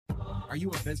Are you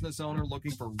a business owner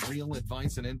looking for real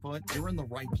advice and input? You're in the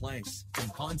right place. From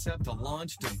concept to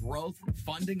launch to growth,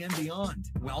 funding, and beyond.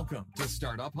 Welcome to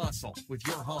Startup Hustle with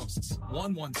your hosts.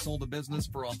 One once sold a business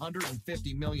for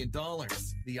 $150 million.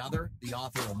 The other, the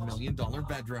author of $1 Million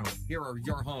Bedroom. Here are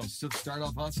your hosts of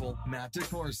Startup Hustle, Matt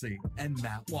DeCoursey and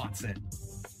Matt Watson.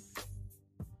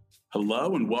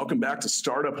 Hello and welcome back to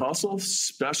Startup Hustle,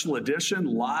 special edition,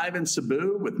 live in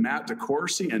Cebu with Matt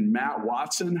DeCoursey and Matt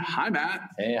Watson. Hi,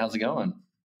 Matt. Hey, how's it going?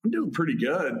 I'm doing pretty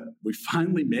good. We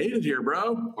finally made it here,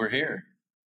 bro. We're here.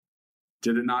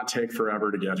 Did it not take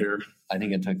forever to get here? I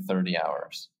think it took 30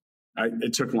 hours.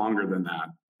 It took longer than that.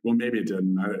 Well, maybe it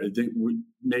didn't. I think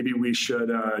maybe we should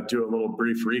do a little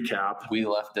brief recap. We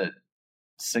left at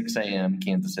 6 a.m.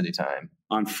 Kansas City time.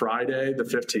 On Friday, the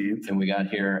 15th. And we got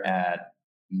here at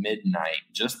midnight,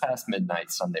 just past midnight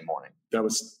Sunday morning. That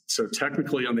was so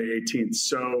technically on the 18th.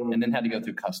 So and then had to go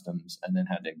through customs and then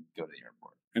had to go to the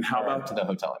airport. And how about to the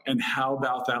hotel? And how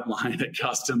about that line at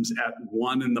customs at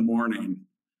 1 a.m.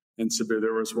 in Cebu?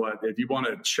 There was if you want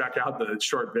to check out the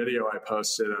short video I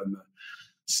posted on the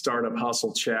Startup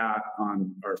Hustle chat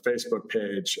on our Facebook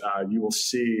page, you will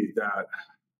see that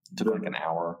it took like an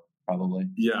hour probably.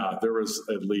 Yeah, there was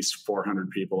at least 400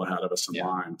 people ahead of us in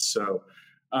line. So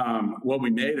we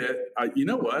made it. You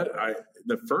know what?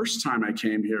 The first time I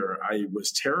came here, I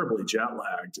was terribly jet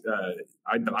lagged.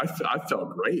 I felt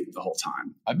great the whole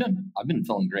time. I've been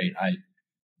feeling great.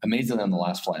 Amazingly on the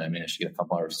last flight, I managed to get a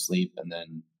couple hours of sleep, and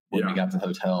then when we got to the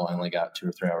hotel, I only got 2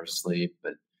 or 3 hours of sleep.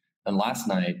 But then last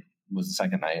night was the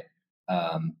second night.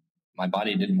 My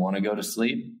body didn't want to go to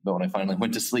sleep, but when I finally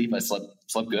went to sleep, I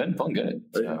slept good and felt good.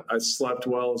 So. I slept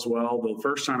well as well. The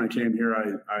first time I came here,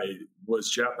 I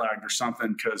was jet lagged or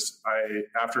something because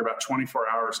after about 24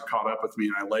 hours, it caught up with me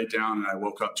and I laid down and I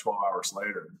woke up 12 hours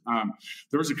later.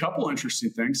 There was a couple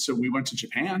interesting things. So we went to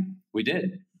Japan. We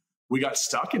did. We got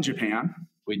stuck in Japan.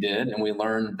 We did. And we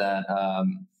learned that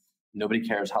nobody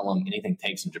cares how long anything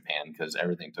takes in Japan because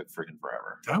everything took freaking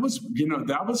forever. I was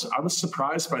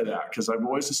surprised by that because I've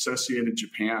always associated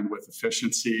Japan with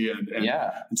efficiency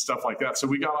and stuff like that. So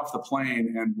we got off the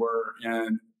plane and we're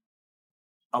in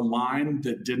a line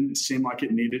that didn't seem like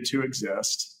it needed to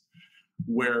exist,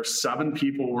 where 7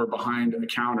 people were behind a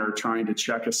counter trying to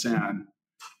check us in.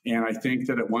 And I think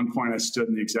that at one point I stood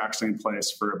in the exact same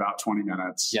place for about 20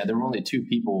 minutes. Yeah, there were only 2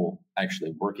 people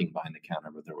actually working behind the counter,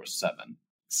 but there were 7.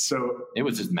 So it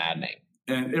was just maddening.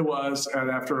 And it was, and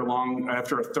after a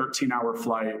 13-hour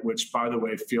flight, which by the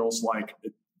way feels like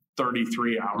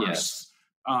 33 hours. Yes.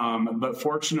 But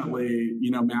fortunately,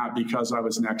 Matt, because I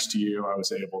was next to you, I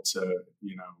was able to,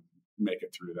 make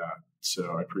it through that.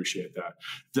 So I appreciate that.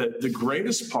 The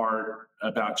greatest part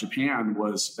about Japan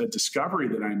was a discovery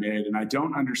that I made, and I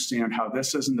don't understand how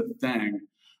this isn't a thing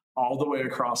all the way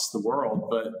across the world,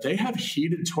 but they have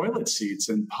heated toilet seats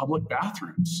in public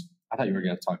bathrooms. I thought you were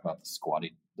going to talk about the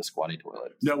squatty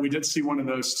toilet. No, we did see one of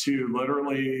those too.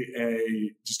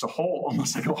 Literally just a hole,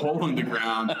 almost like a hole in the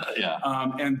ground. Yeah.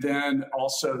 And then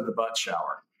also the butt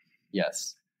shower.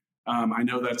 Yes. I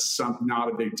know that's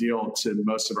not a big deal to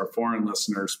most of our foreign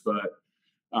listeners, but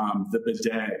the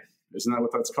bidet, isn't that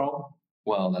what that's called?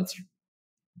 Well, that's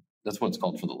what it's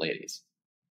called for the ladies.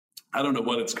 I don't know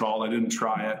what it's called. I didn't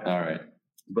try it. All right.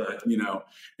 But,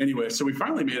 anyway, so we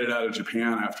finally made it out of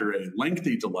Japan after a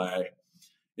lengthy delay.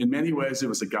 In many ways, it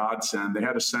was a godsend. They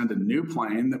had to send a new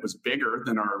plane that was bigger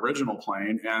than our original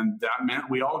plane, and that meant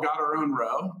we all got our own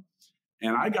row.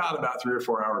 And I got about 3 or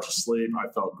 4 hours of sleep.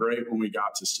 I felt great when we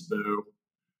got to Cebu.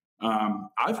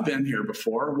 I've been here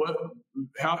before.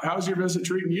 How's your visit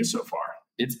treating you so far?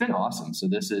 It's been awesome. So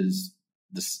this is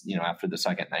after the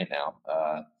second night now.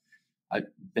 I've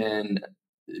been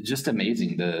just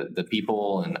amazing. The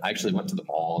people, and I actually went to the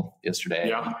mall yesterday.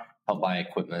 Yeah. Helped buy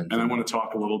equipment. And I want to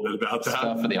talk a little bit about that.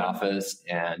 Stuff for the office.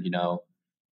 And,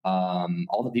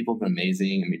 all the people have been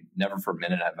amazing. I mean, never for a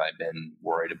minute have I been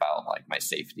worried about like my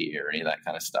safety or any of that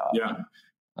kind of stuff. Yeah.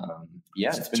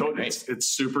 It's been great. It's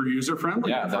super user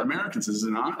friendly for Americans, is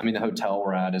it not? I mean, the hotel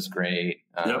we're at is great.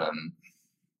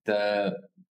 The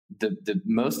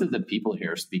most of the people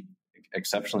here speak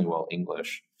exceptionally well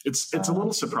English. It's a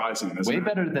little surprising, isn't way it?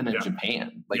 Better than in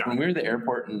Japan. Like when we were at the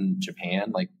airport in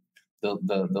Japan, like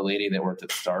the lady that worked at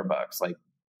Starbucks, like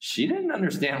she didn't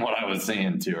understand what I was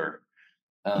saying to her.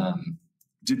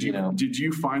 Did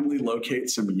you finally locate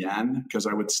some yen? Because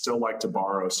I would still like to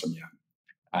borrow some yen.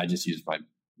 I just used my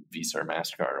Visa or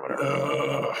MasterCard or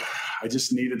whatever. I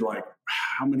just needed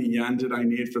how many yen did I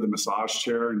need for the massage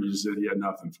chair? And you said you had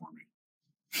nothing for me.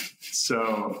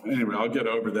 So anyway, I'll get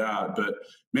over that. But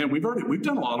man, we've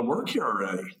done a lot of work here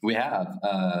already. We have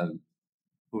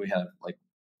like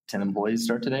 10 employees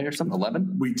start today or something?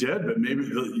 11? We did, but maybe,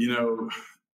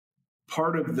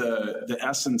 part of the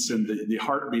essence and the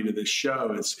heartbeat of this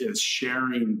show is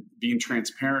sharing, being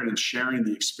transparent and sharing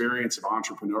the experience of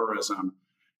entrepreneurism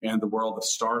and the world of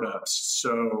startups.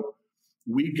 So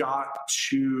we got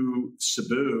to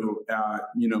Cebu at,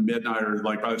 midnight, or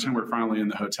like by the time we were finally in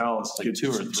the hotel, it's like 2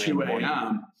 or 3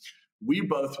 a.m. We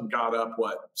both got up,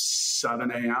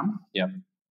 7 a.m.? Yep.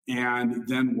 And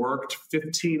then worked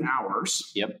 15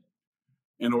 hours. Yep.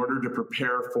 In order to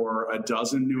prepare for a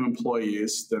dozen new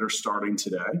employees that are starting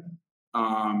today.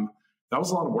 That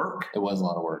was a lot of work. It was a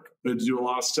lot of work. We had to do a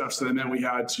lot of stuff. So then we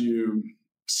had to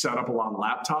set up a lot of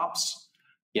laptops.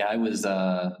 Yeah, I was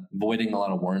voiding a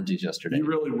lot of warranties yesterday. You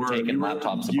really were. Taking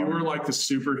laptops apart. You were like the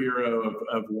superhero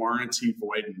of warranty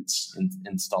voidance.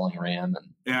 Installing RAM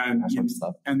and that sort of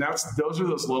stuff. And those are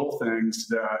those little things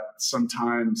that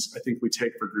sometimes I think we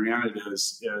take for granted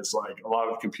is like a lot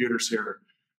of the computers here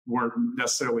weren't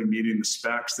necessarily meeting the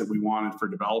specs that we wanted for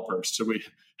developers. So we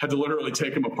had to literally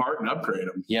take them apart and upgrade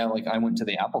them. Yeah, like I went to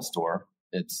the Apple store.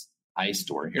 It's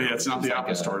iStore here. Yeah, it's not the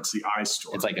Apple store, it's the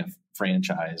iStore. It's like a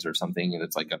franchise or something. And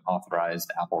it's like an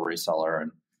authorized Apple reseller.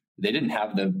 And they didn't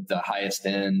have the highest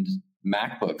end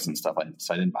MacBooks and stuff like that.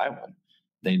 So I didn't buy one.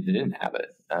 They didn't have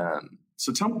it.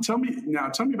 So tell me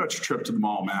about your trip to the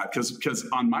mall, Matt, because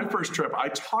on my first trip, I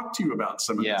talked to you about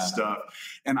some of this stuff,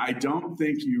 and I don't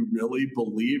think you really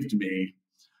believed me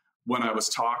when I was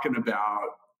talking about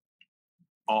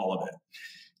all of it.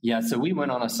 Yeah, so we went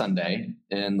on a Sunday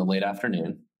in the late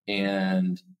afternoon,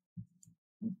 and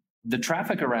the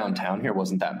traffic around town here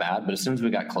wasn't that bad, but as soon as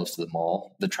we got close to the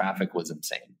mall, the traffic was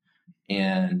insane.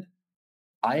 And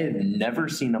I had never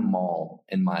seen a mall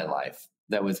in my life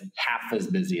that was half as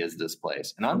busy as this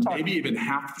place. And I'm talking maybe even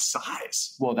half the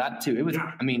size. Well, that too. It was,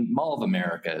 Mall of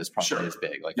America is probably as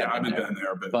big. Like, I haven't been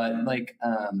there, but like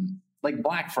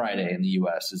Black Friday in the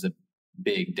US is a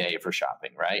big day for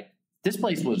shopping, right? This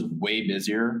place was way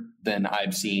busier than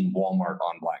I've seen Walmart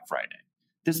on Black Friday.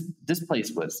 This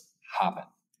place was hopping.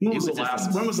 When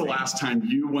was the last time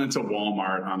you went to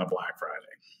Walmart on a Black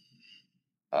Friday?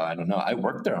 I don't know. I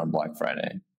worked there on Black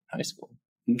Friday in high school.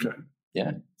 Okay.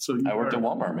 Yeah. So I worked at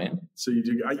Walmart, man. So you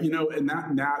do,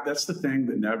 and that's the thing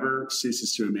that never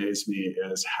ceases to amaze me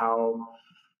is how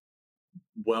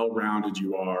well-rounded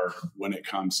you are when it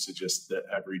comes to just the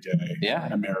everyday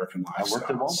American lifestyle. I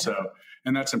worked at Walmart. So,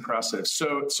 and that's impressive.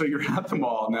 So you're at the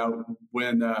mall now.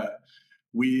 When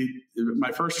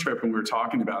my first trip, when we were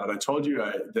talking about it, I told you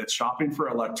that shopping for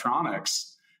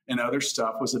electronics and other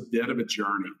stuff was a bit of a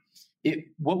journey.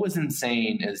 What was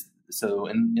insane is, so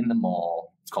in the mall,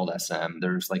 it's called SM.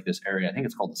 There's like this area, I think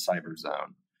it's called the Cyber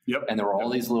Zone. Yep. And there were all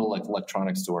these little like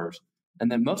electronic stores,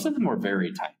 and then most of them were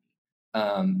very tiny.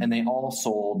 And they all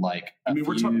sold like.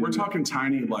 We're talking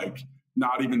tiny, like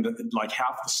not even like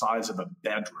half the size of a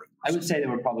bedroom. I would say they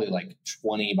were probably like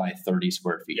 20 by 30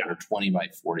 square feet or 20 by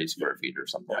 40 square feet or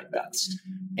something like that.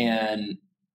 And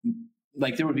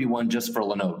like there would be one just for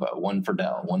Lenovo, one for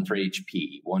Dell, one for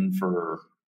HP, one for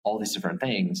all these different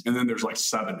things. And then there's like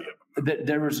 70 of them.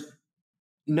 There was,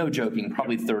 no joking,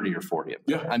 probably 30 or 40 of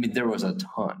them. Yeah. I mean, there was a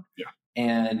ton. Yeah.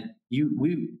 And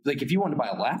if you wanted to buy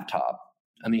a laptop,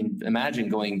 I mean, imagine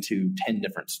going to 10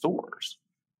 different stores.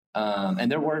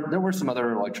 And there were some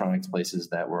other electronics places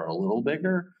that were a little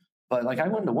bigger, but like I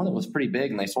went to one that was pretty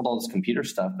big and they sold all this computer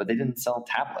stuff, but they didn't sell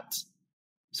tablets.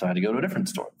 So I had to go to a different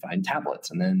store to find tablets.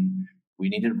 And then we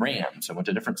needed RAM. So I went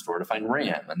to a different store to find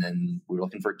RAM. And then we were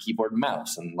looking for a keyboard and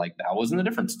mouse. And like that was in a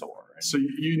different store. So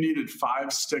you needed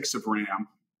 5 sticks of RAM.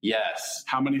 Yes.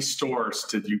 How many stores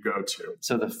did you go to?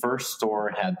 So the first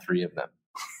store had 3 of them.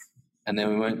 And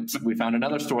then we found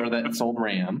another store that sold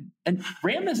RAM. And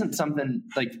RAM isn't something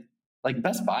like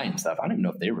Best Buy and stuff. I don't even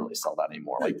know if they really sell that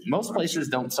anymore. Like most places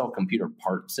don't sell computer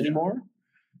parts anymore.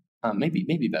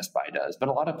 Maybe Best Buy does, but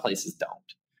a lot of places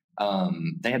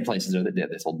don't. They had places there that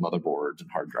did. They sold motherboards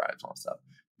and hard drives and all that stuff.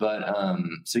 But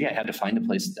so yeah, I had to find a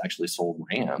place that actually sold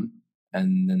RAM,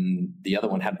 and then the other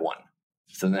one had one.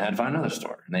 So then I had to find another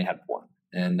store, and they had one.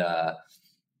 And I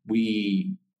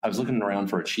was looking around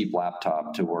for a cheap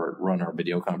laptop to run our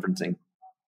video conferencing,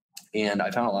 and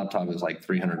I found a laptop that was like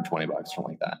 $320, something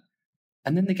like that.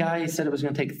 And then the guy said it was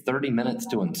going to take 30 minutes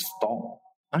to install.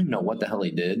 I don't even know what the hell he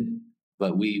did,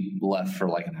 but we left for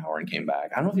like an hour and came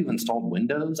back. I don't know if he installed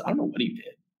Windows. I don't know what he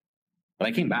did, but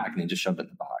I came back and he just shoved it in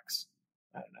the box.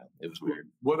 I don't know. It was weird.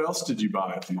 What else did you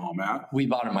buy at the mall, Matt? We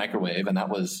bought a microwave, and that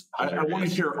was I want to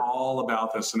hear all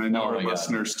about this, and I know our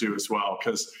listeners do as well,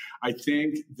 because I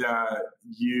think that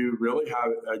you really had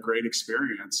a great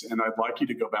experience, and I'd like you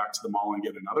to go back to the mall and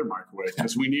get another microwave,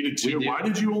 because we needed two. Why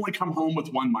did you only come home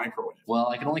with one microwave? Well,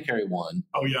 I can only carry one.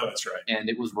 Oh, yeah, that's right. And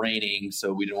it was raining,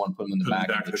 so we didn't want to put them in the back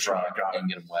of the truck and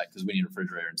get them wet, because we need a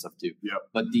refrigerator and stuff too. Yep.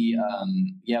 But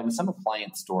it was some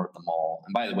appliance store at the mall.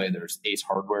 And by the way, there's Ace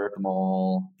Hardware at the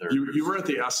mall. You were at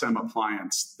the SM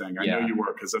Appliance thing. I know you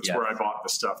were, because that's where I bought the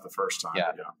stuff the first time.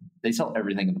 Yeah. They sell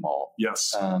everything at the mall.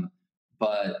 Yes.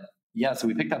 So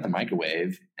we picked out the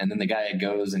microwave, and then the guy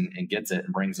goes and gets it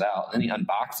and brings it out, and then he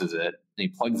unboxes it and he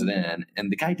plugs it in,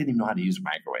 and the guy didn't even know how to use a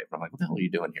microwave. I'm like, what the hell are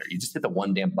you doing here? You just hit the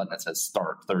one damn button that says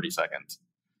start 30 seconds.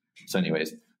 So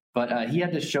anyways, but he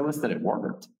had to show us that it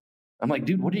worked. I'm like,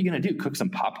 dude, what are you going to do? Cook some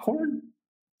popcorn?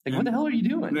 Like, what the hell are you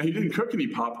doing? No, he didn't cook any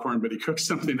popcorn, but he cooked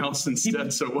something else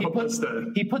instead.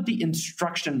 He put the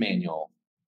instruction manual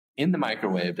in the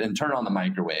microwave and turned on the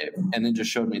microwave, and then just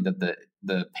showed me that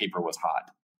the paper was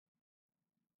hot.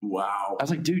 Wow. I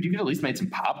was like, dude, you could at least made some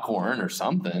popcorn or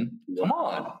something. Wow. Come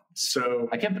on. So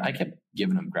I kept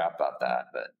giving him crap about that,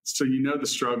 but so the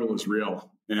struggle is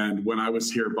real. And when I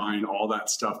was here buying all that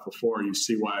stuff before, you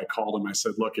see why I called him. I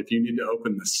said, look, if you need to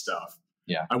open this stuff,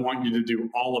 I want you to do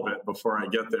all of it before I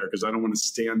get there, because I don't want to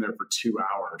stand there for 2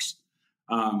 hours.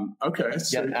 Okay.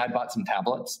 So, I bought some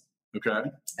tablets.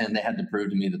 Okay. And they had to prove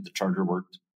to me that the charger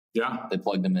worked. Yeah. They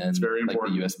plugged them in. It's very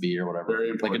important. Like the USB or whatever. Very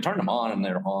important. Like I turned them on and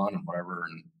they're on and whatever.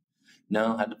 And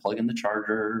no, I had to plug in the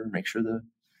charger, make sure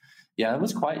it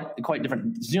was quite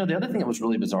different. The other thing that was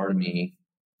really bizarre to me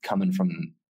coming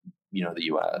from, the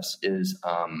US is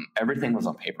everything was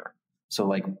on paper. So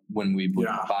like when we would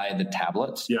buy the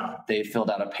tablets, they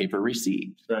filled out a paper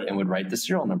receipt and would write the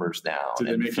serial numbers down. Did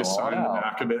they make you sign the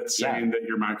back of it saying that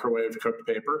your microwave cooked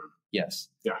paper? Yes.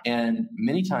 Yeah. And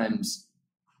many times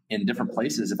in different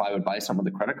places, if I would buy something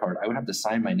with a credit card, I would have to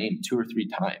sign my name 2 or 3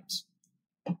 times.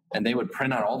 And they would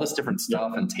print out all this different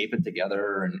stuff and tape it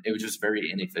together, and it was just very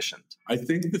inefficient. I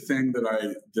think the thing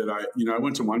that I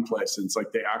went to one place, and it's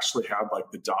like they actually had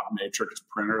like the dot matrix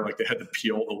printer, like they had to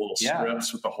peel the little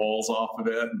strips with the holes off of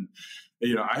it.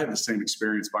 And I had the same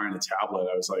experience buying a tablet.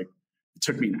 I was like, it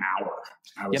took me an hour.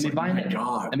 I was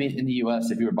God. I mean, in the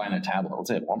US, if you were buying a tablet, let's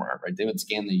say at Walmart, right? They would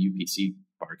scan the UPC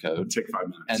barcode. It'd take 5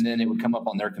 minutes. And then it would come up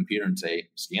on their computer and say,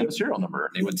 scan the serial number.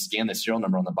 And they would scan the serial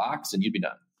number on the box, and you'd be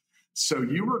done. So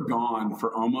you were gone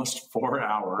for almost 4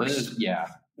 hours. Yeah.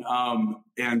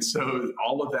 And so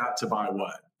all of that to buy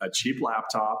what? A cheap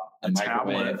laptop, a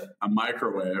tablet, a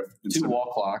microwave, and 2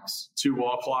 wall clocks. 2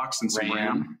 wall clocks and some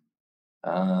RAM.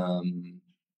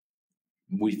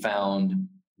 We found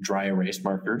dry erase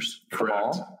markers at the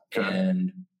mall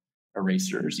and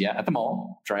erasers. Yeah, at the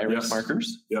mall, dry erase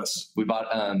markers. Yes. We bought,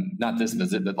 not this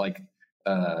visit, but like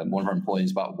one of our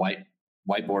employees bought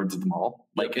whiteboards at the mall.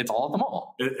 Like it's all at the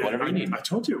mall. Whatever you need. I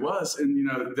told you it was. And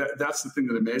that's the thing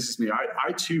that amazes me.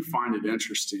 I too find it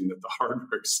interesting that the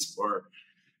hardware store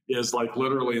is like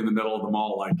literally in the middle of the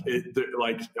mall. Like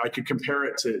I could compare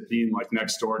it to being like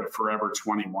next door to Forever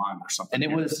 21 or something. And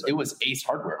it was Ace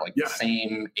Hardware, like the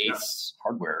same Ace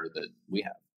hardware that we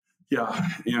have. Yeah.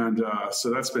 And so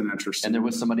that's been interesting. And there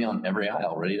was somebody on every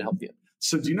aisle ready to help you.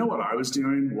 So do you know what I was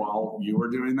doing while you were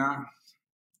doing that?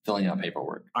 Filling out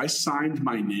paperwork. I signed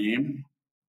my name.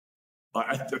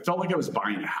 I felt like I was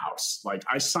buying a house. Like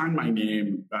I signed my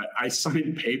name. I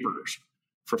signed papers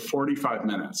for 45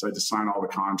 minutes. I had to sign all the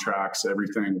contracts,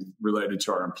 everything related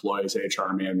to our employees,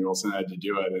 HR manuals, and I had to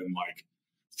do it in like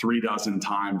 36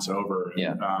 times over.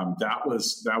 And, that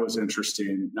was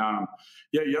interesting.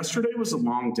 Yesterday was a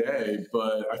long day,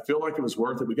 but I feel like it was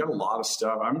worth it. We got a lot of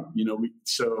stuff.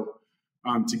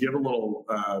 To give a little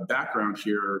background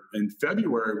here, in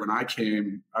February when I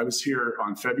came, I was here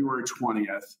on February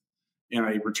 20th, and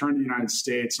I returned to the United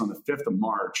States on the 5th of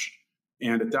March.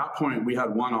 And at that point, we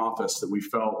had one office that we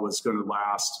felt was going to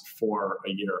last for a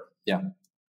year. Yeah.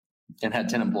 And had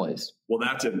 10 employees. Well,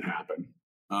 that didn't happen.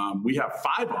 We have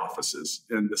 5 offices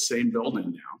in the same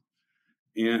building now.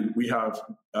 And we have,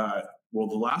 the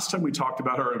last time we talked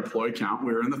about our employee count,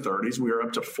 we were in the 30s. We were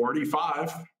up to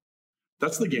 45.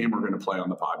 That's the game we're going to play on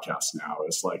the podcast now.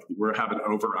 It's like we're having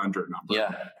over-under number.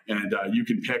 Yeah. And you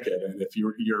can pick it. And if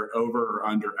you're over or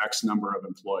under X number of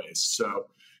employees. So,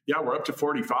 we're up to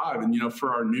 45. And,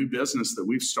 for our new business that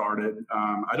we've started,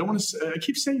 I don't want to say, I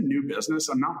keep saying new business.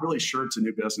 I'm not really sure it's a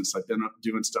new business. I've been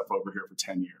doing stuff over here for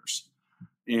 10 years.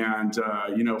 And,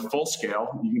 Full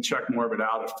Scale, you can check more of it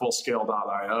out at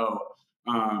fullscale.io.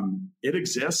 It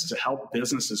exists to help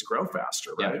businesses grow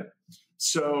faster, right? Yeah.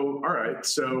 So, all right.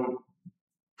 So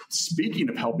Speaking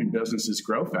of helping businesses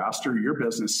grow faster, your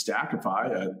business,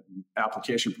 Stackify, an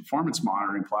application performance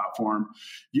monitoring platform,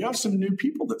 you have some new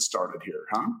people that started here,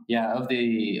 huh? Yeah, of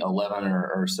the 11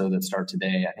 or so that start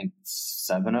today, I think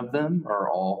 7 of them are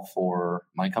all for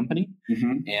my company.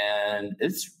 Mm-hmm. And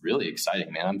it's really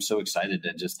exciting, man. I'm so excited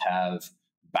to just have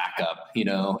backup,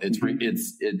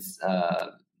 it's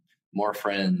more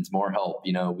friends, more help.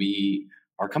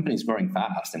 Our company's growing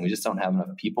fast and we just don't have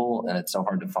enough people, and it's so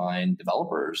hard to find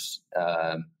developers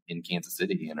in Kansas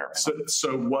City and around.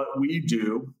 So what we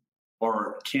do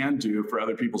or can do for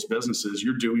other people's businesses,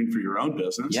 you're doing for your own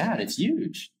business. Yeah, and it's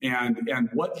huge.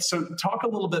 So talk a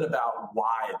little bit about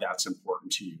why that's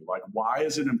important to you. Like, why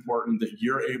is it important that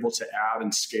you're able to add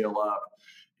and scale up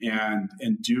and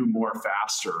do more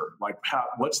faster? Like,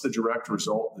 what's the direct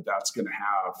result that that's going to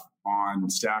have on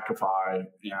Stackify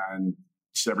and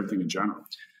just everything in general?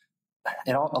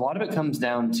 And a lot of it comes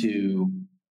down to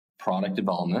product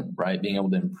development, right? Being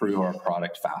able to improve our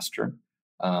product faster,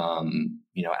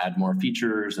 add more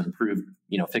features, improve,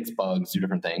 fix bugs, do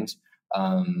different things.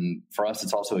 For us,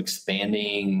 it's also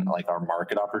expanding like our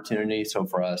market opportunity. So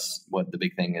for us, what the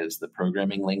big thing is the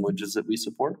programming languages that we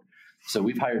support. So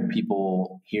we've hired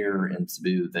people here in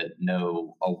Cebu that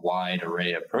know a wide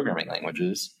array of programming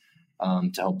languages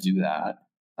to help do that.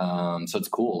 So it's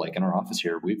cool. Like in our office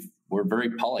here, we're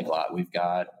very polyglot. We've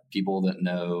got people that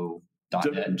know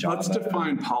 .NET and Java. Let's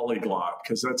define polyglot,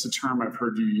 because that's a term I've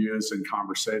heard you use in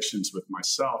conversations with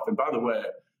myself. And by the way,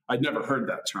 I'd never heard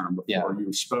that term before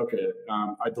you spoke it.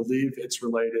 I believe it's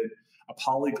related. A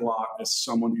polyglot is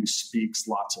someone who speaks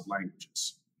lots of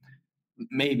languages.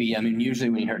 Maybe. I mean,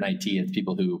 usually when you hear in IT, it's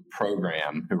people who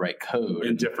program, who write code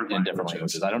in different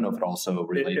languages. I don't know if it also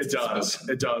relates to does.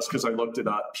 It does, because I looked it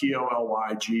up.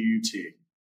 Polygut.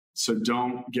 So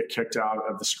don't get kicked out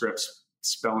of the script's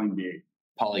spelling bee.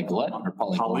 Polyglot or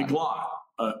polyglot?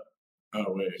 Oh,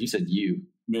 wait. You said you.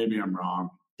 Maybe I'm wrong.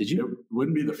 Did you? It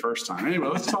wouldn't be the first time. Anyway,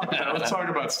 let's talk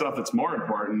about stuff that's more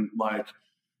important, like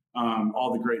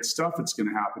all the great stuff that's going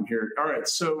to happen here. All right.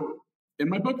 So in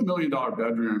my book, $1 Million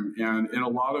Bedroom, and in a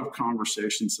lot of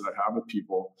conversations that I have with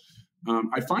people,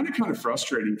 I find it kind of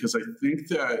frustrating because I think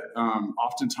that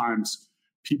oftentimes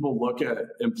people look at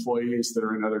employees that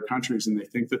are in other countries and they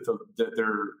think that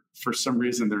they're, for some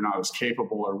reason, they're not as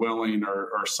capable or willing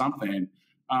or something.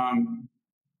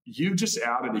 You've just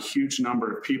added a huge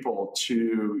number of people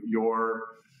to your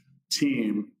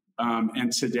team.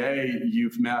 And today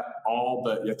you've met all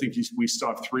but I think we still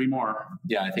have 3 more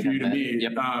for you to meet.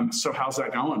 Yep. So how's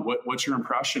that going? What's your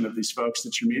impression of these folks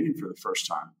that you're meeting for the first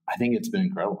time? I think it's been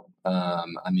incredible.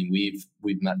 I mean,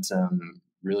 we've met some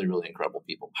really, really incredible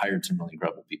people, hired some really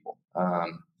incredible people.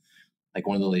 Like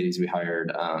one of the ladies we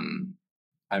hired,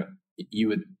 you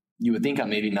would think I'm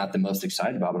maybe not the most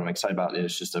excited about, but I'm excited about it.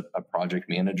 It's just a project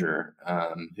manager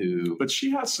who... But she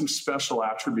has some special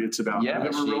attributes about her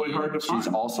that were really hard to find.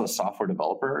 She's also a software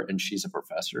developer, and she's a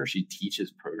professor. She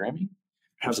teaches programming.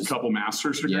 Has a couple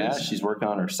master's degrees. Yeah, she's working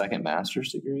on her 2nd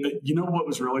master's degree. You know what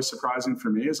was really surprising for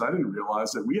me is I didn't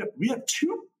realize that we had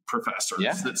 2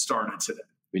 professors that started today.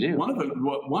 We do.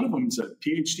 One of them's a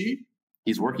PhD.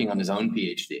 He's working on his own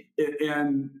PhD.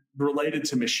 And related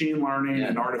to machine learning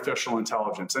and artificial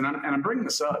intelligence. And I'm bringing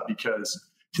this up because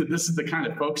this is the kind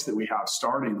of folks that we have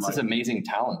starting. This is amazing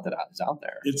talent that is out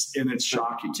there. It's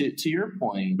shocking. To your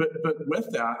point. But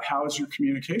with that, how has your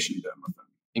communication been with them?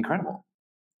 Incredible.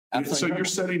 Absolutely so incredible. You're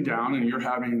sitting down and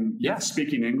you're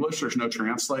speaking English. There's no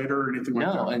translator or anything like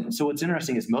that. No. And so what's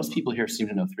interesting is most people here seem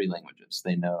to know 3 languages.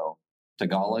 They know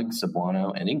Tagalog,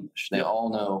 Cebuano, and English. They all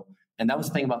know. And that was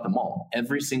the thing about the mall.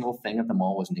 Every single thing at the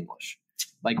mall was in English.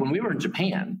 Like when we were in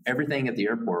Japan, everything at the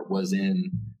airport was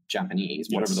in Japanese,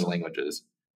 whatever the language is.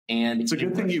 And it's a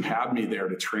good thing you had me there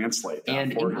to translate that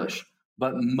and English,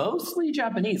 but mostly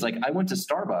Japanese. Like I went to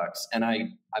Starbucks and I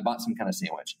bought some kind of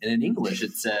sandwich, and in English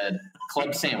it said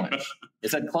club sandwich. It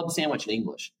said club sandwich in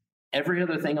English. Every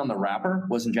other thing on the wrapper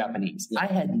was in Japanese. I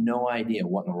had no idea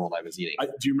what in the world I was eating.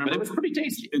 Do you remember? But it was pretty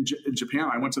tasty. In Japan,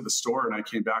 I went to the store and I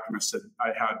came back and I said, I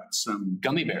had some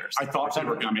gummy bears. I thought they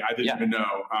were gummy. I didn't even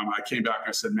know. I came back and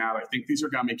I said, Matt, I think these are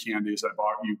gummy candies. I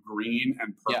bought you green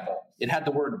and purple. Yeah. It had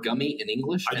the word gummy in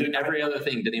English, and every other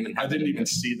thing didn't even have I didn't even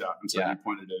see that until you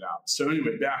pointed it out. So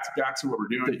anyway, back to what we're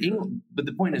doing. But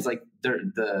the point is, like,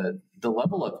 the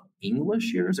level of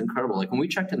English here is incredible. Like when we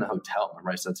checked in the hotel,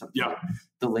 remember I said something? Yeah.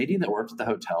 The lady that worked at the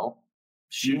hotel,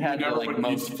 she had the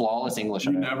most flawless English.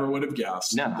 You never would have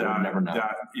guessed. No, I would never know.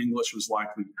 That English was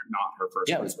likely not her first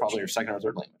language. It was probably her 2nd or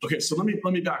 3rd language. Okay, so let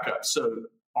me back up. So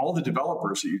all the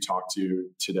developers that you talked to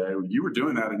today, you were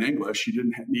doing that in English. You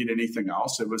didn't need anything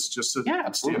else. It was just a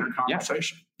standard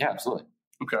conversation. Yeah, absolutely.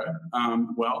 Okay.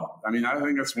 Well, I mean, I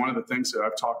think that's one of the things that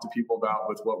I've talked to people about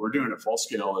with what we're doing at Full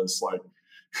Scale is like,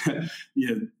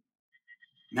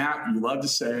 Matt, you love to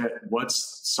say it.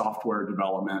 What's software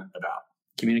development about?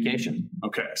 Communication.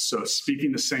 Okay. So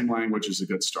speaking the same language is a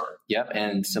good start. Yep.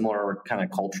 And similar kind of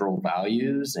cultural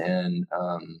values and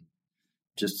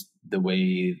just the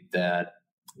way that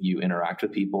you interact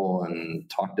with people and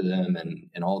talk to them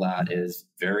and all that is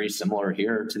very similar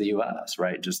here to the US,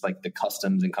 right? Just like the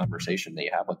customs and conversation that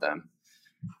you have with them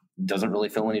doesn't really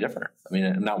feel any different. I mean,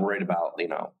 I'm not worried about,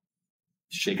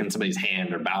 shaking somebody's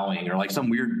hand or bowing or like some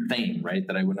weird thing, right?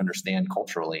 That I wouldn't understand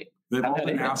culturally. They've all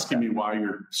been asking me why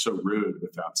you're so rude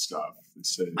with that stuff. They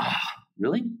say,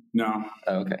 really? No.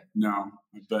 Oh, okay. No,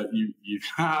 but you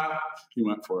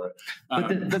went for it.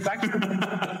 But back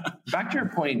to your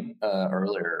point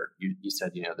earlier, you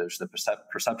said, there's the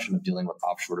perception of dealing with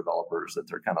offshore developers that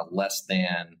they're kind of less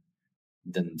than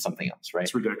something else, right?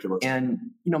 It's ridiculous. And,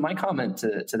 my comment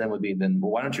to them would be then,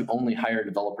 well, why don't you only hire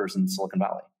developers in Silicon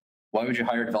Valley? Why would you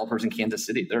hire developers in Kansas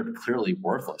City? They're clearly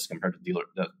worthless compared to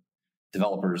the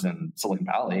developers in Silicon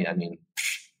Valley. I mean,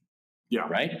 yeah,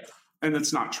 right. And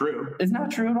it's not true. It's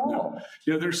not true at all.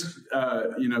 No. There's,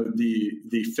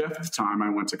 the fifth time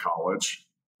I went to college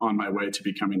on my way to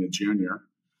becoming a junior.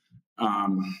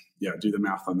 Do the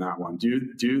math on that one. Do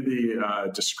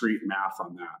the discrete math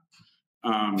on that.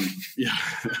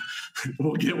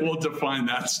 We'll define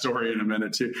that story in a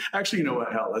minute too. Actually, you know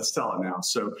what? Hell, let's tell it now.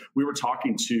 So we were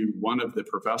talking to one of the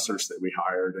professors that we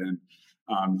hired, and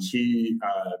he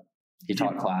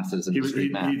taught classes in he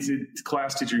discrete math. He did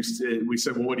class teachers. We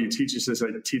said, well, what do you teach? He says, I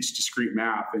teach discrete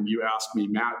math. And you asked me,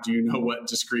 Matt, do you know what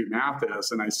discrete math is?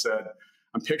 And I said,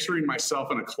 I'm picturing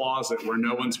myself in a closet where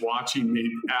no one's watching me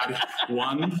add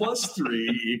 1 +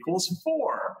 3 =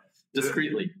 4.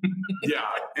 Discretely. Yeah.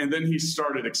 And then he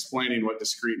started explaining what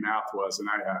discrete math was. And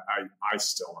I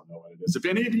still don't know what it is. If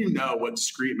any of you know what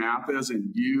discrete math is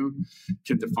and you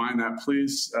can define that,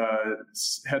 please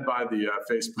head by the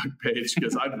Facebook page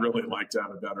because I'd really like to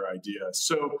have a better idea.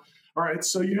 So, all right.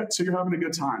 So you're having a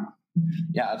good time.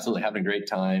 Yeah, absolutely. Having a great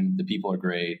time. The people are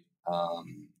great.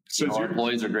 So our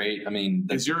employees are great. I mean,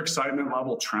 is your excitement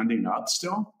level trending up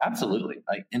still? Absolutely.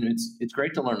 And it's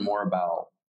great to learn more about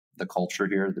the culture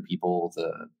here, the people,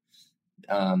 like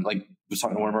I was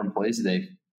talking to one of our employees today,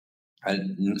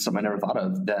 something I never thought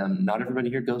of. Not everybody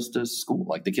here goes to school.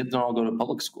 Like the kids don't all go to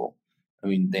public school. I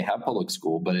mean, they have public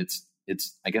school, but it's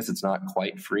I guess it's not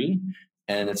quite free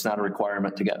and it's not a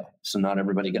requirement to go. So not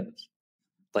everybody goes.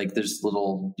 Like there's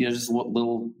little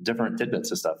different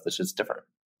tidbits of stuff that's just different.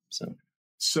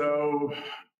 So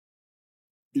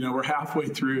we're halfway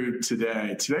through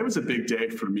today. Today was a big day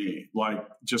for me, like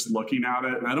just looking at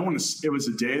it. And it was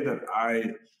a day that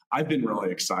I've been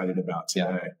really excited about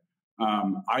today.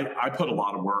 Yeah. I put a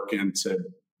lot of work into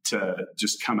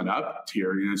just coming up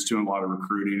here, it's doing a lot of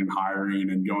recruiting and hiring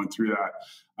and going through that.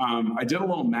 I did a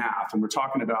little math and we're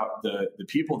talking about the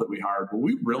people that we hired, but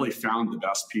we really found the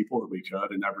best people that we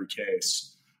could in every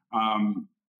case.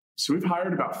 So we've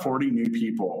hired about 40 new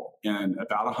people in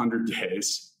about 100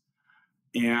 days.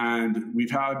 And we've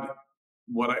had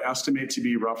what I estimate to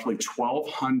be roughly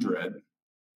 1,200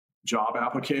 job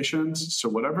applications. So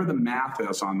whatever the math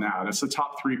is on that, it's the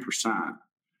top 3%.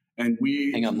 And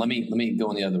hang on, let me go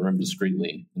in the other room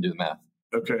discreetly and do the math.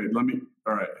 Okay,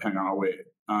 all right, hang on, I'll wait.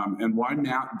 And why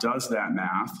Matt does that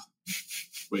math,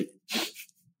 wait,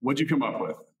 what'd you come up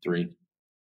with? 3%.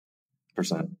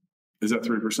 Is that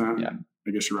 3%? Yeah. I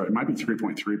guess you're right. It might be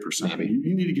 3.3%.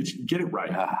 You need to get it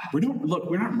right.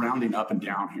 We're not rounding up and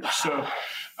down here. So,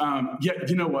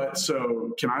 you know what?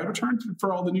 So can I have a turn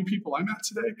for all the new people I met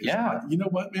today? Yeah. You know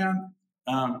what, man?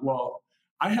 Well,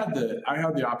 I had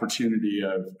the opportunity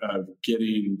of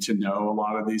getting to know a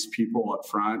lot of these people up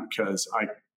front because I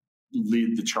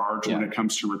lead the charge when it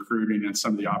comes to recruiting and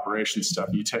some of the operations stuff.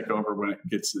 You take over when it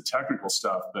gets to the technical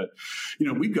stuff. But,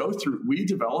 we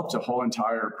developed a whole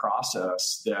entire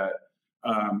process that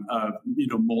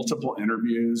multiple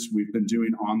interviews. We've been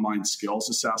doing online skills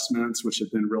assessments, which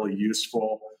have been really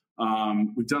useful.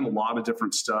 We've done a lot of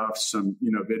different stuff, some,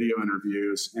 video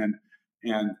interviews. And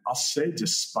I'll say,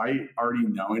 despite already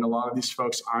knowing a lot of these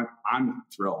folks, I'm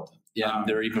thrilled. Yeah,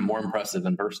 they're even more impressive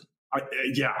in person.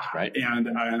 Right.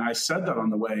 And I said that on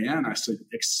the way in. I said,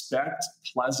 expect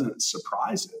pleasant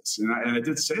surprises. And I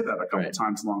did say that a couple of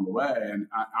times along the way. And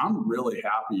I'm really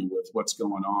happy with what's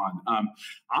going on.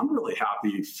 I'm really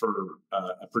happy for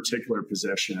a particular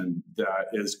position that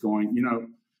is going,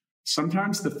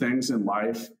 sometimes the things in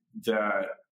life that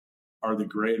are the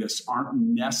greatest aren't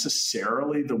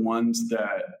necessarily the ones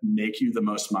that make you the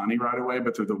most money right away,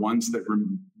 but they're the ones that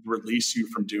release you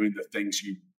from doing the things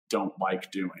you don't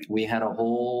like doing. We had a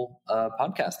whole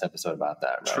podcast episode about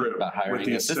that, right? True. About hiring with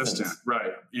the assistants. assistant,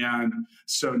 right? And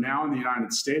so now in the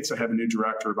United States, I have a new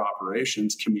director of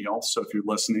operations, Camille. So if you're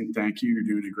listening, thank you. You're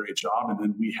doing a great job. And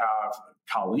then we have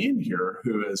Colleen here,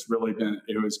 who is going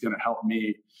to help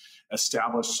me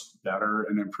establish better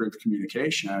and improve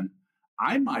communication.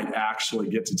 I might actually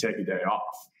get to take a day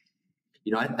off.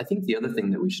 I think the other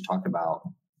thing that we should talk about,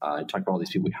 talk about all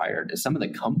these people we hired, is some of the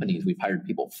companies we've hired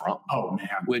people from. Oh man,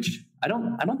 which I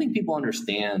don't think people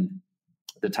understand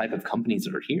the type of companies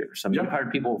that are here. So we've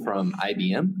hired people from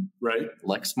IBM, right?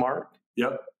 Lexmark,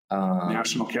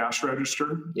 National Cash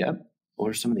Register, What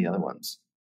are some of the other ones?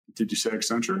 Did you say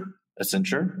Accenture?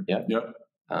 Accenture, yep.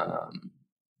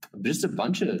 Just a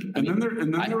bunch of. Then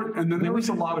there was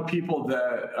a lot of people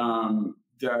that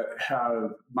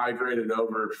have migrated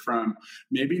over from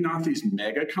maybe not these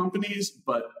mega companies,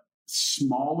 but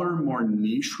smaller, more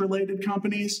niche related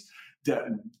companies that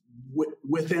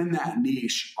within that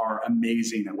niche are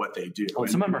amazing at what they do. Well,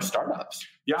 some of them are startups.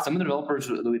 Yeah. Some of the developers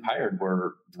that we've hired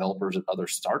were developers at other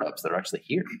startups that are actually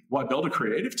here. Well, I built a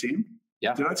creative team.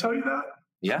 Yeah. Did I tell you that?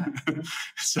 Yeah.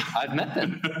 So I've met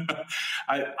them.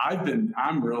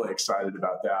 I'm really excited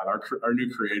about that. Our new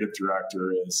creative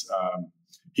director is,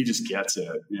 he just gets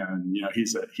it. And,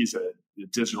 he's a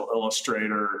digital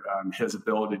illustrator. His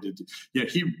ability to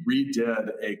he redid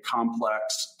a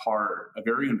complex part, a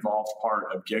very involved part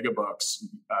of Gigabook's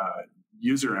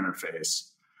user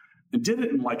interface and did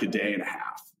it in like a day and a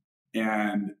half.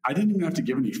 And I didn't even have to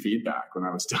give any feedback when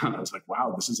I was done. I was like,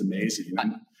 wow, this is amazing.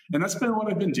 And that's been what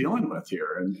I've been dealing with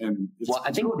here. And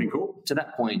it's really been cool. To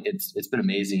that point, it's been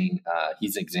amazing.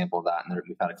 He's an example of that. And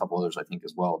we've had a couple others, I think,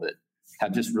 as well, that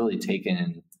have just really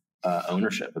taken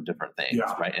ownership of different things,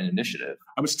 right? And initiative.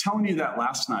 I was telling you that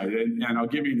last night, and I'll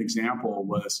give you an example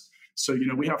so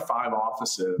we have 5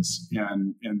 offices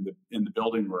in the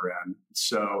building we're in.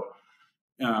 So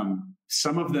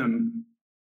some of them,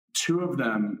 2 of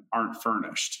them aren't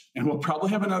furnished. And we'll probably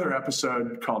have another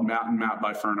episode called Matt and Matt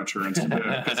Buy Furniture in Taboo,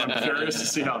 because I'm curious to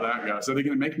see how that goes. Are they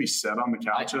going to make me sit on the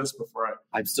couches before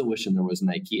I'm still wishing there was an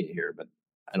IKEA here, but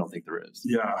I don't think there is.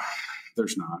 Yeah,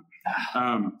 there's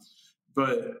not.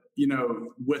 But,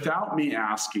 without me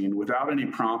asking, without any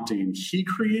prompting, he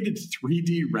created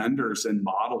 3D renders and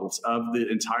models of the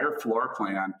entire floor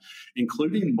plan,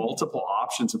 including multiple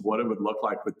options of what it would look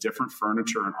like with different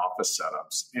furniture and office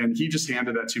setups. And he just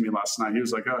handed that to me last night. He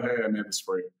was like, oh, hey, I made this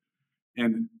for you.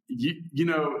 And,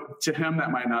 to him,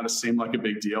 that might not have seemed like a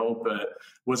big deal, but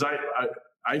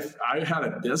I had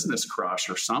a business crush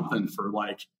or something for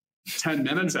like 10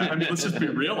 minutes. I mean, let's just be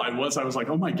real. I was like,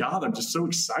 oh my God, I'm just so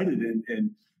excited.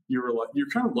 And you're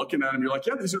kind of looking at him. You're like,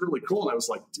 yeah, these are really cool. And I was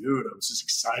like, dude, I was just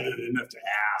excited. I didn't have to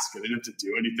ask. I didn't have to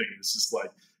do anything. It's just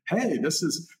like, hey, this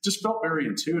is just felt very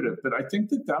intuitive. But I think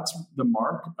that's the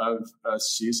mark of a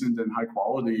seasoned and high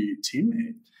quality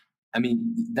teammate. I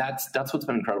mean, that's what's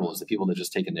been incredible is the people that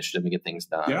just take initiative and get things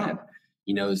done. Yeah. And,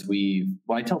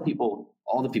 I tell people,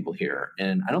 all the people here,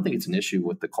 and I don't think it's an issue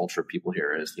with the culture of people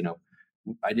here is,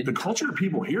 the culture of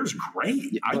people here is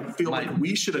great. I feel like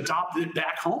we should adopt it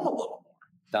back home a little more.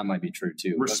 That might be true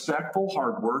too. Respectful,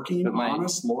 hardworking,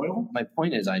 honest, loyal. My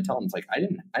point is, I tell them, it's like, I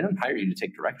didn't hire you to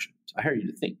take directions. I hired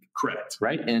you to think. Correct.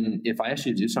 Right. And if I ask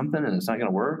you to do something and it's not going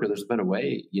to work, or there's a better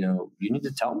way, you need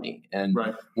to tell me. And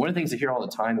one of the things I hear all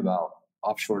the time about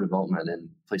offshore development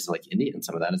in places like India and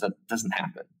some of that is that doesn't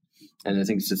happen. And I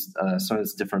think it's just some of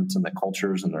this difference in the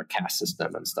cultures and their caste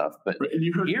system and stuff. But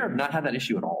here, I've not had that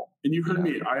issue at all. And you heard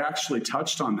me. I actually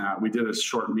touched on that. We did a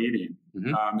short meeting,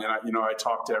 and I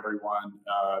talked to everyone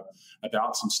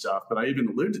about some stuff. But I even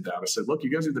alluded to that. I said, "Look,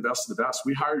 you guys are the best of the best.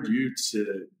 We hired you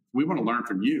we want to learn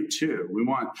from you too. We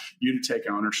want you to take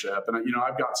ownership." And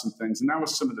I've got some things, and that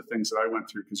was some of the things that I went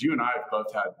through, because you and I have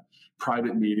both had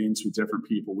private meetings with different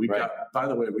people. We have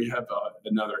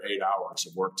another 8 hours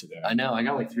of work today. I know. I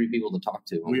got like 3 people to talk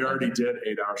to. We already did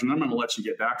 8 hours, and I'm going to let you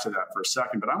get back to that for a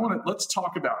second. But let's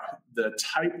talk about the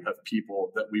type of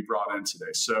people that we brought in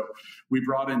today. So we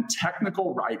brought in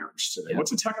technical writers today. Yep.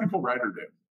 What's a technical writer do?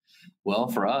 Well,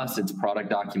 for us, it's product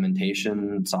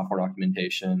documentation, software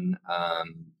documentation,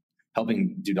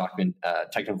 helping do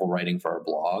technical writing for our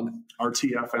blog.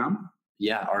 RTFM?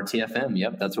 Yeah, RTFM.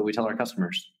 Yep, that's what we tell our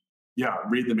customers. Yeah,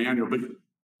 read the manual, but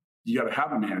you got to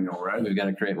have a manual, right? We've got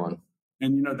to create one.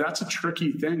 And, that's a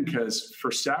tricky thing, because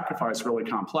for Stackify, it's really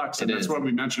complex. And that's what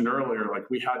we mentioned earlier. Like,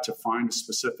 we had to find a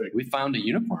specific... We found a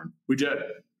unicorn. We did.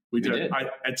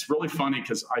 It's really funny,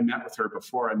 because I met with her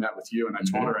before I met with you, and I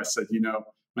told her, I said,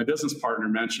 my business partner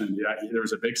mentioned, there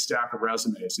was a big stack of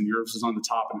resumes, and yours was on the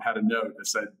top and had a note that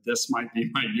said, "This might be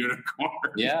my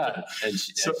unicorn." Yeah.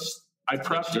 I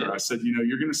prepped her. I said,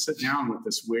 you're going to sit down with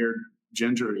this weird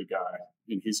gingery guy,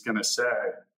 and he's going to say,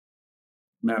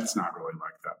 Matt's not really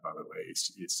like that, by the way.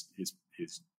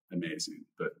 He's amazing,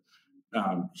 but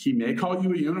he may call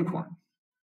you a unicorn.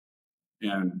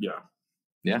 And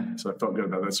yeah. So I felt good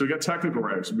about that. So we got technical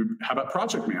writers. How about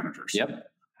project managers? Yep.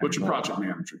 What's your project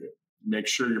manager do? Make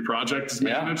sure your project is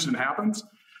managed and happens.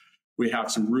 We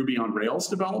have some Ruby on Rails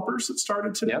developers that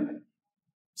started today. Yep.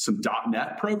 Some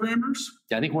 .NET programmers.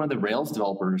 Yeah, I think one of the Rails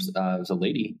developers was a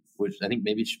lady, which I think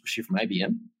maybe was she from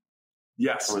IBM?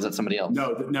 Yes. Or was that somebody else?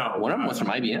 No. One of them was from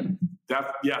IBM.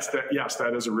 That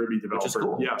is a Ruby developer. Which is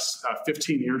cool. Yes,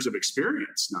 15 years of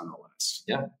experience, nonetheless.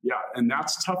 Yeah, and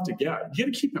that's tough to get. You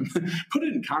got to keep them. Put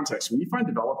it in context. When you find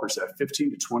developers that have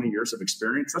 15 to 20 years of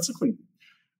experience, that's like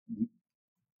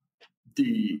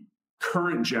the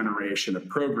current generation of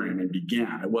programming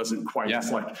began. It wasn't quite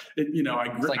as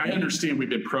I understand we've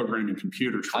been programming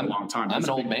computers for a long time. I'm an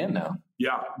old man now.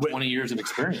 Yeah, 20 years of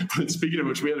experience. Speaking of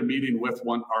which, we had a meeting with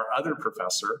our other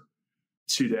professor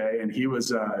today, and he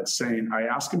was saying, I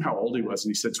asked him how old he was,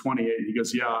 and he said 28. He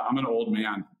goes, yeah, I'm an old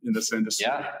man in this industry.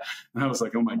 Yeah. And I was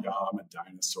like, oh my God, I'm a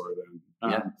dinosaur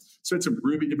then. So it's some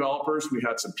Ruby developers. We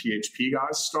had some PHP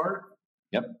guys start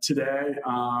today.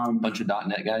 Bunch of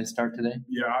 .NET guys start today.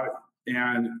 Yeah.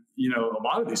 And, a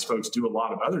lot of these folks do a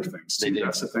lot of other things too.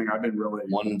 That's the thing I've been really...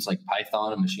 One's like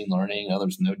Python and machine learning.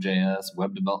 Others Node.js,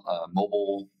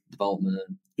 mobile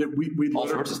development. All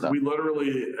sorts of stuff. We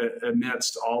literally,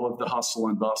 amidst all of the hustle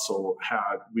and bustle,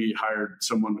 we hired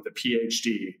someone with a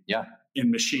PhD in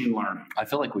machine learning. I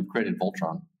feel like we've created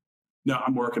Voltron. No,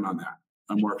 I'm working on that.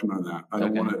 I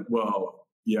don't want to,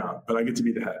 but I get to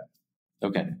be the head.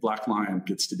 Okay. Black Lion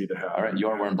gets to be the head. All right. You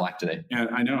are wearing black today.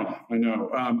 And I know.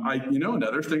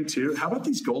 Another thing too, how about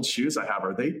these gold shoes I have?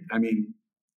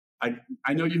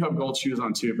 I know you have gold shoes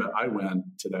on too, but I win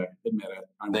today. Admit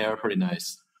it. They are pretty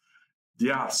nice.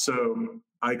 Yeah. So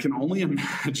I can only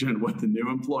imagine what the new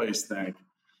employees think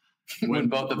when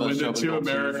the two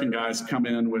American guys come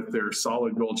in with their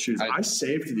solid gold shoes. I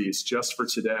saved these just for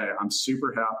today. I'm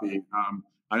super happy.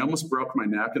 I almost broke my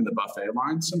neck in the buffet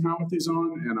line somehow with these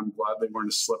on, and I'm glad they weren't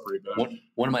as slippery. But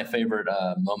one of my favorite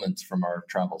moments from our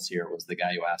travels here was the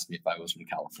guy who asked me if I was from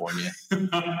California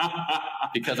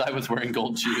because I was wearing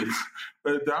gold shoes.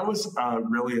 But that was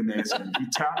really amazing.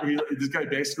 This guy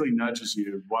basically nudges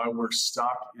you while we're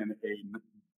stuck in a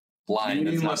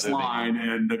meaningless line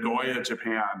in Nagoya,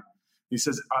 Japan. He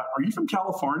says, are you from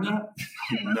California?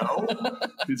 No.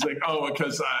 He's like, oh,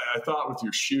 because I thought with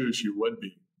your shoes you would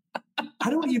be. I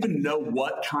don't even know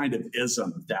what kind of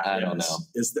ism that is. I don't know.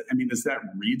 Is that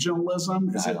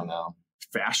regionalism? I don't know.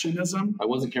 Fashionism? I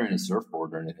wasn't carrying a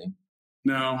surfboard or anything.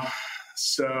 No.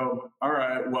 So, all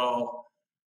right. Well,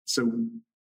 so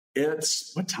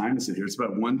what time is it here? It's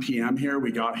about 1 p.m. here.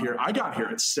 I got here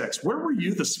at 6. Where were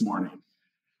you this morning?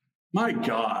 My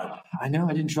God. I know.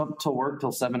 I didn't show up till work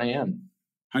till 7 a.m.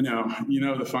 I know.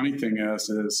 The funny thing is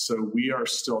so we are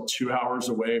still 2 hours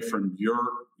away from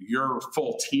your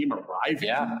full team arriving.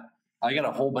 Yeah. I got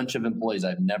a whole bunch of employees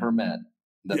I've never met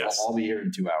that will all be here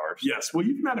in 2 hours. Yes. Well,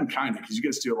 you've met them kind of because you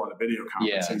guys do a lot of video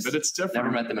conferencing, but it's different.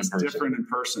 Never met them in person. It's different in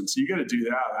person. So you got to do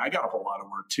that. I got a whole lot of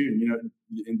work too.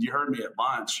 And you heard me at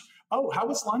lunch. Oh, how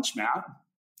was lunch, Matt?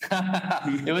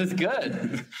 It was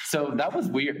good. So that was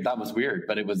weird,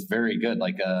 but it was very good.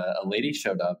 Like a lady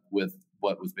showed up with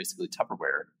what was basically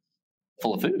Tupperware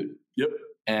full of food. Yep.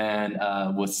 And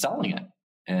was selling it.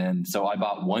 And so I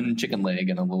bought one chicken leg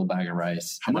and a little bag of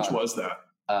rice. How much was that?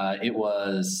 It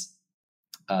was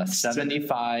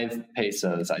 75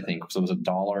 pesos, I think. So it was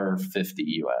 $1.50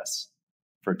 US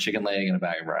for a chicken leg and a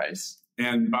bag of rice.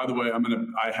 And by the way,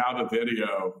 I have a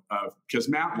video of, because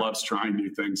Matt loves trying new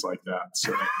things like that.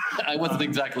 So I wasn't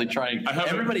exactly trying.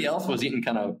 Everybody else was eating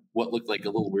kind of what looked like a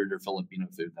little weirder Filipino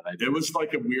food that I did. It was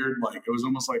like a weird, it was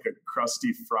almost like a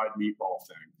crusty fried meatball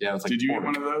thing. Yeah, it was like Did you pork. get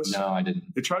one of those? No, I didn't.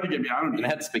 They tried to get me. I don't. It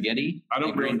had spaghetti.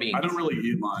 Green beans. I don't really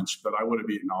eat lunch, but I would have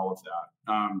eaten all of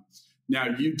that. Now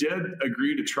you did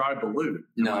agree to try Balut.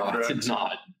 No, I did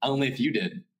not. Only if you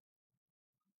did.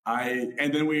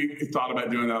 And then we thought about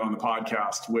doing that on the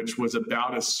podcast, which was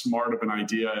about as smart of an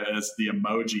idea as the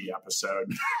emoji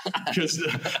episode. Because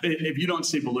if you don't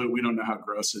see Balut, we don't know how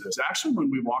gross it is. Actually,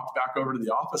 when we walked back over to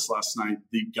the office last night,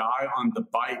 the guy on the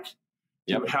bike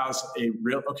who has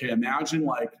imagine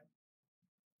like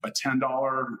a $10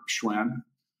 Schwinn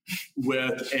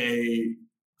with a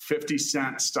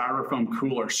 50-cent styrofoam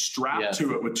cooler strapped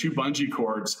to it with 2 bungee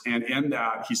cords, and in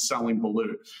that he's selling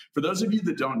balut. For those of you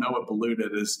that don't know what balut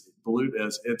is,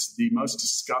 it's the most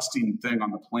disgusting thing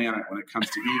on the planet when it comes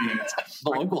to eating.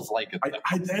 The locals like it.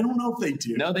 I don't know if they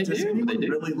do. No, they do. Does anyone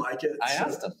really like it? I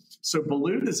asked them. So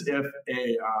balut is if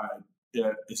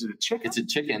is it a chicken? It's a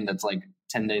chicken that's like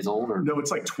 10 days old, or no?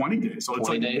 It's like 20 days. So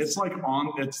 20 days? It's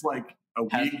like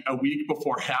a week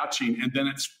before hatching, and then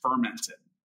it's fermented.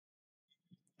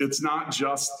 It's not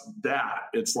just that.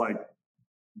 It's like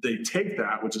they take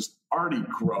that, which is already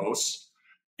gross,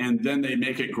 and then they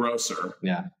make it grosser.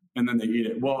 Yeah. And then they eat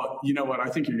it. Well, you know what? I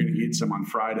think you're going to eat some on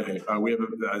Friday. We have,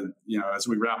 as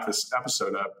we wrap this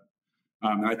episode up,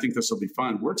 and I think this will be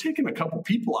fun. We're taking a couple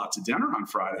people out to dinner on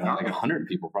Friday. Like 100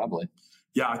 people, probably.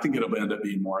 Yeah, I think it'll end up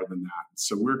being more than that.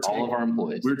 So we're taking all of our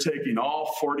employees. We're taking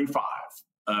all 45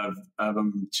 of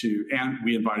them to, and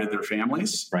we invited their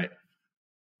families. Right.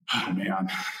 Oh man,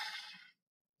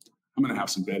 I'm going to have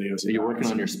some videos. Are you working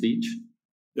on your speech?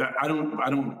 Yeah, I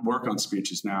don't work on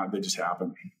speeches now. They just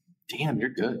happen. Damn, you're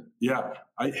good. Yeah.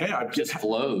 I've just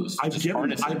flows. I've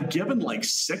given like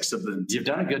 6 of them. You've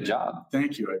done a good job.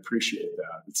 Thank you. I appreciate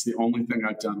that. It's the only thing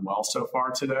I've done well so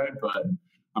far today, but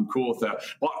I'm cool with that.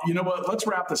 Well, you know what? Let's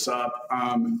wrap this up.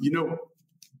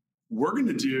 We're going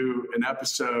to do an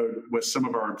episode with some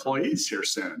of our employees here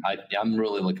soon. I'm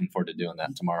really looking forward to doing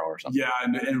that tomorrow or something. Yeah,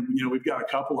 and we've got a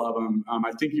couple of them.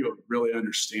 I think you'll really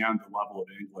understand the level of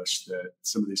English that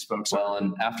some of these folks are.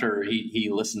 And after he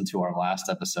listened to our last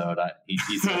episode, he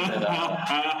said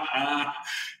that...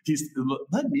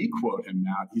 let me quote him,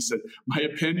 Matt. He said, "My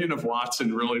opinion of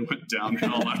Watson really went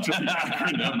downhill after the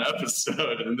acronym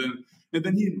episode." And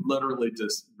then he literally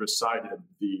just recited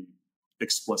the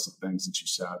explicit things that you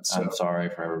said. So, I'm sorry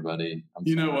for everybody.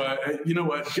 You know what?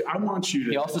 I want you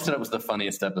to. He also said it was the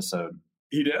funniest episode.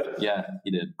 He did? Yeah, he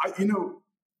did.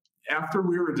 After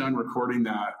we were done recording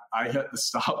that, I hit the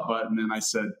stop button and I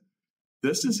said,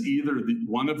 "This is either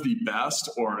one of the best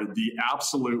or the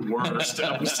absolute worst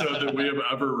episode that we have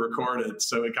ever recorded."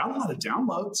 So it got a lot of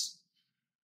downloads.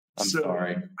 I'm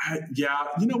sorry.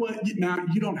 You know what,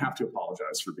 Matt? You don't have to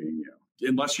apologize for being you,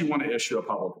 unless you want to issue a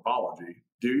public apology.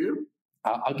 Do you?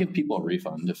 I'll give people a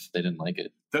refund if they didn't like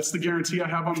it. That's the guarantee I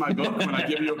have on my book when I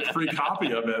give you a free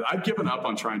copy of it. I've given up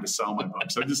on trying to sell my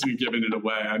books. I've just been giving it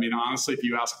away. I mean, honestly, if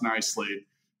you ask nicely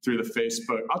through the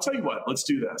Facebook, I'll tell you what, let's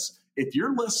do this. If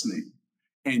you're listening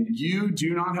and you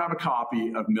do not have a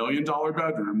copy of $1 Million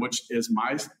Bedroom, which is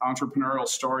my entrepreneurial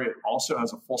story, it also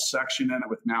has a full section in it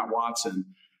with Matt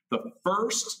Watson. The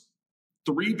first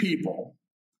 3 people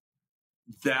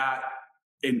that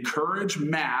encourage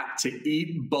Matt to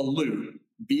eat balut,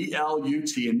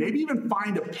 B-L-U-T, and maybe even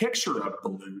find a picture of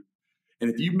balut. And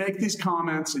if you make these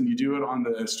comments and you do it on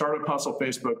the Startup Hustle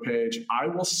Facebook page, I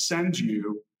will send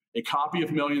you a copy of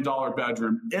 $1 Million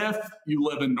Bedroom if you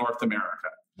live in North America.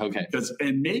 Okay.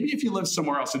 And maybe if you live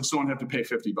somewhere else, I just don't have to pay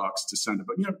 $50 to send it.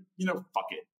 But fuck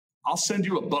it. I'll send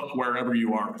you a book wherever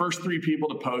you are. First 3 people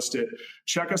to post it.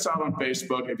 Check us out on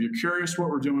Facebook. If you're curious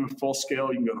what we're doing with Full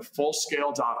Scale, you can go to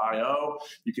fullscale.io.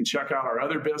 You can check out our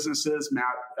other businesses.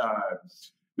 Matt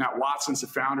Watson's the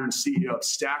founder and CEO of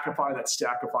Stackify. That's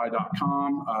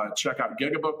stackify.com. Check out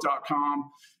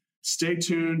gigabook.com. Stay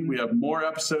tuned. We have more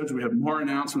episodes. We have more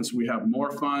announcements. We have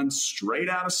more fun straight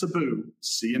out of Cebu.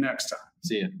 See you next time.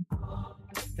 See you.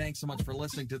 Thanks so much for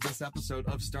listening to this episode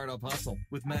of Startup Hustle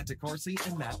with Matt DeCoursey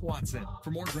and Matt Watson. For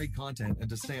more great content and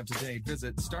to stay up to date,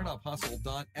 visit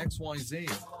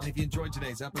startuphustle.xyz. And if you enjoyed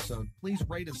today's episode, please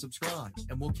rate and subscribe,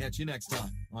 and we'll catch you next time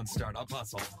on Startup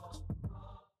Hustle.